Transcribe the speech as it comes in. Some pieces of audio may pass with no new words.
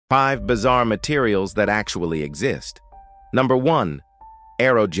5 bizarre materials that actually exist. Number 1.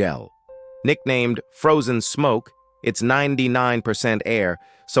 Aerogel. Nicknamed frozen smoke, it's 99% air,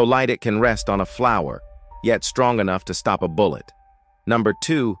 so light it can rest on a flower, yet strong enough to stop a bullet. Number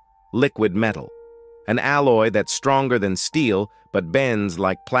 2. Liquid metal. An alloy that's stronger than steel but bends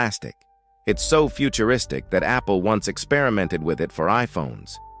like plastic. It's so futuristic that Apple once experimented with it for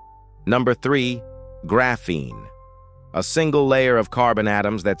iPhones. Number 3. Graphene. A single layer of carbon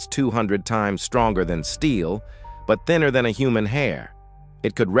atoms that's 200 times stronger than steel, but thinner than a human hair.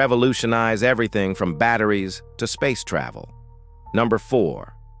 It could revolutionize everything from batteries to space travel. Number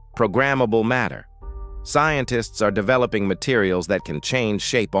 4. Programmable matter. Scientists are developing materials that can change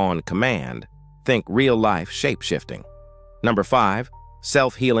shape on command. Think real-life shape-shifting. Number 5.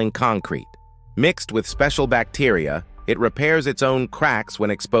 Self-healing concrete. Mixed with special bacteria, it repairs its own cracks when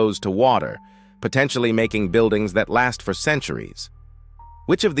exposed to water, potentially making buildings that last for centuries.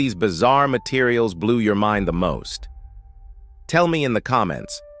 Which of these bizarre materials blew your mind the most? Tell me in the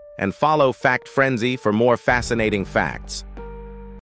comments, and follow Fact Frenzy for more fascinating facts.